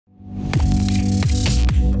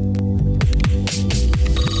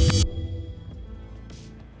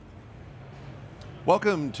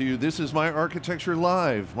Welcome to This Is My Architecture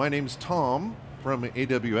Live. My name's Tom from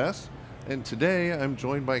AWS, and today I'm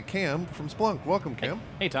joined by Cam from Splunk. Welcome, Cam.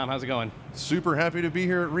 Hey Tom, how's it going? Super happy to be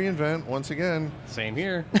here at reInvent once again. Same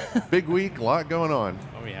here. Big week, a lot going on.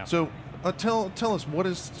 Oh yeah. So tell us, what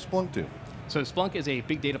does Splunk do? So Splunk is a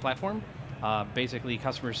big data platform. Basically,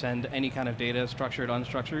 customers send any kind of data, structured,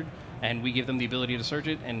 unstructured, and we give them the ability to search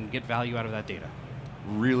it and get value out of that data.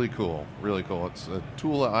 Really cool, really cool. It's a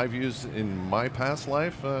tool that I've used in my past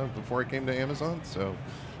life before I came to Amazon, so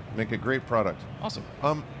make a great product. Awesome.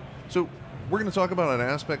 So we're going to talk about an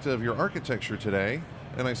aspect of your architecture today,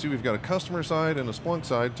 and I see we've got a customer side and a Splunk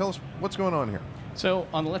side. Tell us what's going on here. So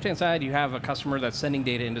on the left-hand side, you have a customer that's sending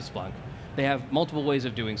data into Splunk. They have multiple ways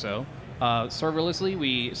of doing so. Serverlessly,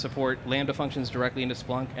 we support Lambda functions directly into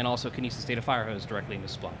Splunk, and also Kinesis Data Firehose directly into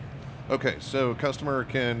Splunk. Okay, so a customer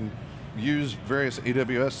can use various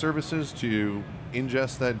AWS services to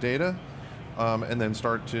ingest that data and then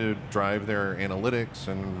start to drive their analytics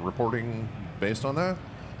and reporting based on that,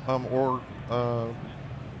 or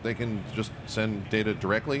they can just send data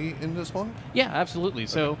directly into Splunk? Yeah, absolutely.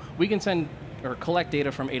 So we can send or collect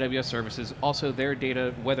data from AWS services, also their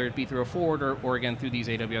data, whether it be through a forwarder or again through these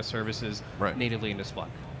AWS services natively into Splunk.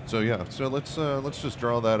 So yeah, so let's just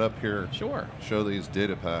draw that up here. Sure. Show these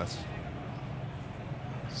data paths.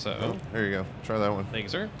 So there you go. Try that one. Thank you,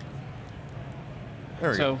 sir.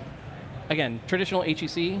 There we go. So again, traditional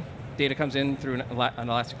HEC data comes in through an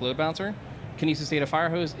elastic load balancer. Kinesis Data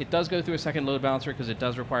Firehose, it does go through a second load balancer because it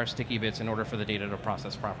does require sticky bits in order for the data to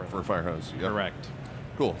process properly. For Firehose, yep. Correct.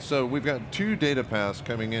 Cool. So we've got two data paths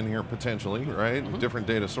coming in here potentially, right? Mm-hmm. Different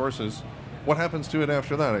data sources. What happens to it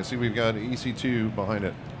after that? I see we've got EC2 behind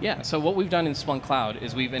it. Yeah, so what we've done in Splunk Cloud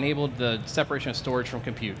is we've enabled the separation of storage from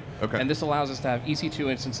compute. Okay. And this allows us to have EC2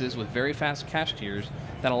 instances with very fast cache tiers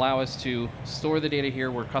that allow us to store the data here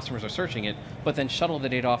where customers are searching it, but then shuttle the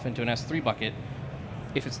data off into an S3 bucket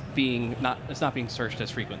if it's not being searched as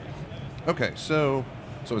frequently. Okay, so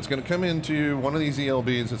it's going to come into one of these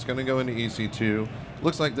ELBs, it's going to go into EC2.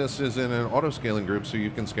 Looks like this is in an auto-scaling group, so you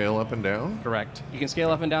can scale up and down? Correct. You can scale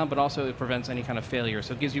up and down, but also it prevents any kind of failure,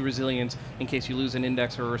 so it gives you resilience in case you lose an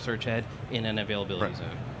index or a search head in an availability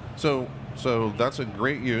zone. So that's a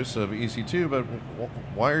great use of EC2, but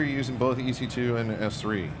why are you using both EC2 and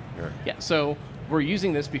S3 here? Yeah, so we're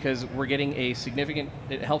using this because we're getting a significant,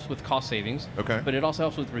 it helps with cost savings, but it also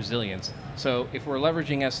helps with resilience. So if we're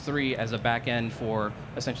leveraging S3 as a back end for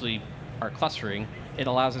essentially our clustering, it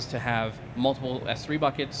allows us to have multiple S3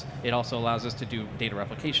 buckets. It also allows us to do data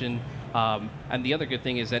replication. And the other good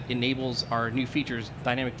thing is that enables our new features,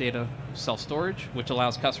 dynamic data self-storage, which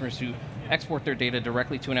allows customers to export their data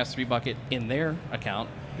directly to an S3 bucket in their account,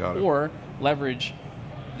 or leverage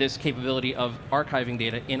this capability of archiving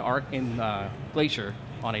data in Glacier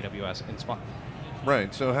on AWS in Splunk.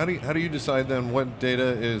 Right, so how do you decide then what data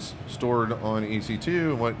is stored on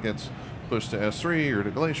EC2 and what gets pushed to S3 or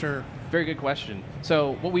to Glacier? Very good question.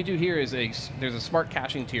 So what we do here is there's a smart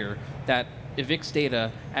caching tier that evicts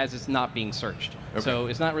data as it's not being searched. So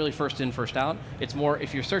it's not really first in, first out. It's more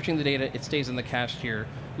if you're searching the data, it stays in the cache tier.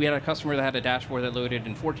 We had a customer that had a dashboard that loaded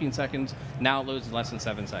in 14 seconds. Now it loads in less than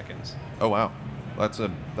 7 seconds. Oh wow, that's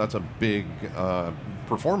a big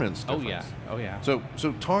performance difference. Oh yeah. Oh yeah.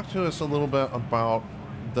 So talk to us a little bit about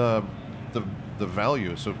the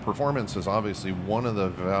value. So performance is obviously one of the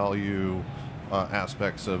value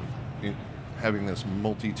aspects of having this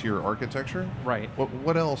multi-tier architecture. Right.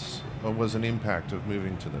 What else was an impact of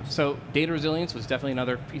moving to this? So data resilience was definitely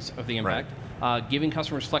another piece of the impact. Right. Giving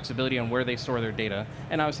customers flexibility on where they store their data,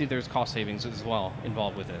 and obviously there's cost savings as well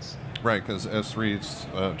involved with this. Right, because S3 is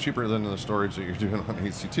cheaper than the storage that you're doing on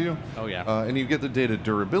EC2. Oh yeah. And you get the data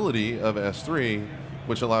durability of S3,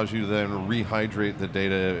 which allows you to then rehydrate the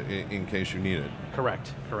data in case you need it.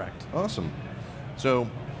 Correct, correct. Awesome. So,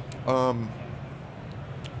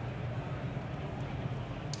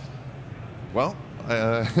 well,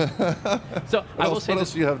 so what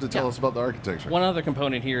else do you have to tell us about the architecture? One other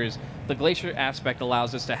component here is the Glacier aspect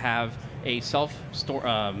allows us to have a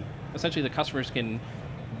self-store, essentially the customers can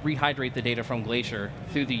rehydrate the data from Glacier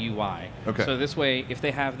through the UI. Okay. So this way, if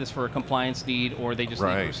they have this for a compliance need or they just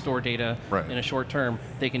need to store data in a short term,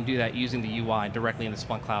 they can do that using the UI directly in the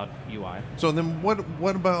Splunk Cloud UI. So then what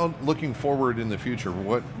about looking forward in the future?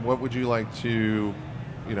 What would you like to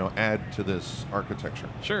add to this architecture?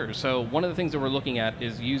 Sure. So one of the things that we're looking at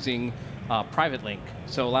is using private link.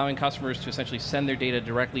 So allowing customers to essentially send their data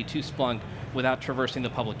directly to Splunk without traversing the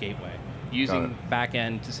public gateway. using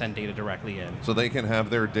backend to send data directly in. So they can have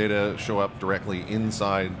their data show up directly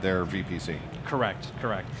inside their VPC. Correct,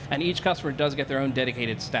 correct. And each customer does get their own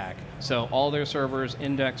dedicated stack. So all their servers,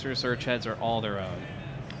 indexers, search heads are all their own.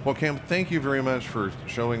 Well, Cam, thank you very much for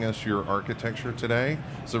showing us your architecture today.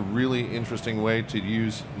 It's a really interesting way to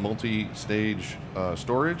use multi-stage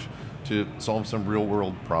storage to solve some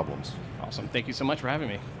real-world problems. Awesome. Thank you so much for having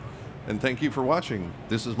me. And thank you for watching.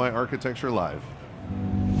 This is My Architecture Live.